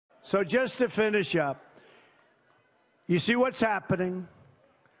So just to finish up, you see what's happening?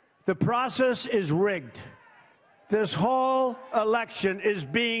 The process is rigged. This whole election is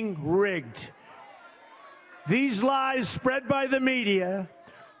being rigged. These lies spread by the media,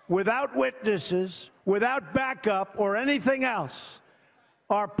 without witnesses, without backup or anything else,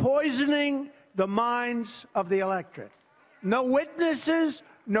 are poisoning the minds of the electorate. No witnesses,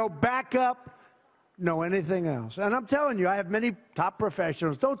 no backup, no anything else. And I'm telling you, I have many top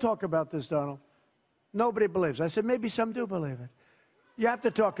professionals. Don't talk about this, Donald. Nobody believes. I said, maybe some do believe it. You have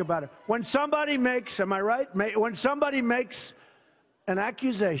to talk about it. When somebody makes, am I right? When somebody makes an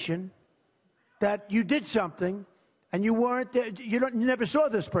accusation that you did something and you weren't, you never saw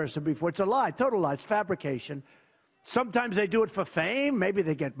this person before. It's a lie, total lie. It's fabrication. Sometimes they do it for fame. Maybe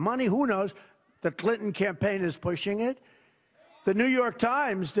they get money. Who knows? The Clinton campaign is pushing it. The New York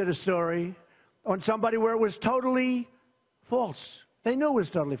Times did a story on somebody where it was totally false. They knew it was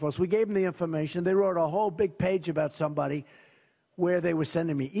totally false. We gave them the information. They wrote a whole big page about somebody where they were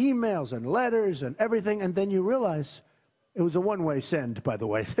sending me emails and letters and everything, and then you realize it was a one-way send, by the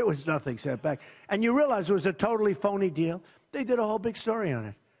way. There was nothing sent back. And you realize it was a totally phony deal. They did a whole big story on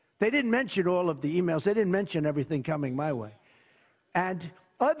it. They didn't mention all of the emails. They didn't mention everything coming my way. And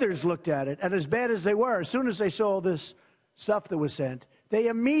others looked at it, and as bad as they were, as soon as they saw all this stuff that was sent, they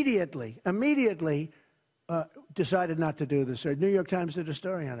immediately decided not to do this. The New York Times did a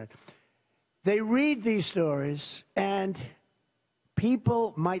story on it. They read these stories, and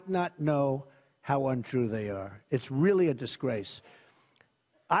people might not know how untrue they are. It's really a disgrace.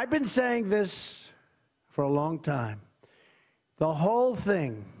 I've been saying this for a long time. The whole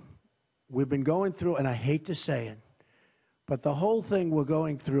thing we've been going through, and I hate to say it, but the whole thing we're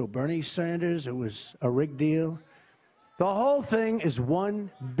going through, Bernie Sanders, it was a rigged deal. The whole thing is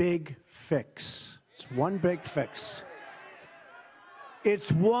one big fix. It's one big fix.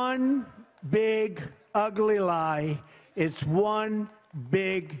 It's one big ugly lie. It's one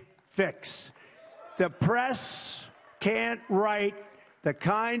big fix. The press can't write the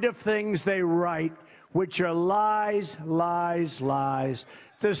kind of things they write, which are lies, lies, lies.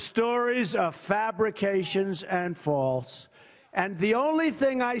 The stories are fabrications and false. And the only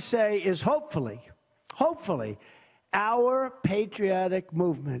thing I say is hopefully, our patriotic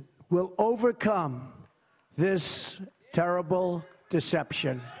movement will overcome this terrible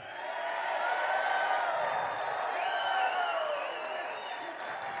deception.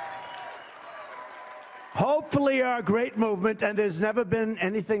 Hopefully our great movement, and there's never been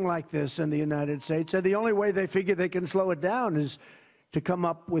anything like this in the United States, and the only way they figure they can slow it down is to come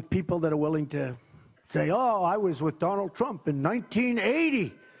up with people that are willing to say, oh, I was with Donald Trump in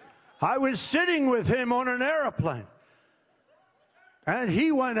 1980. I was sitting with him on an airplane. And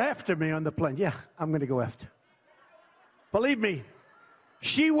he went after me on the plane. Yeah, I'm going to go after. Believe me,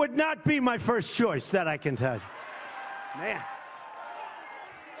 she would not be my first choice, that I can tell you. Man.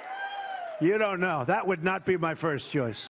 You don't know. That would not be my first choice.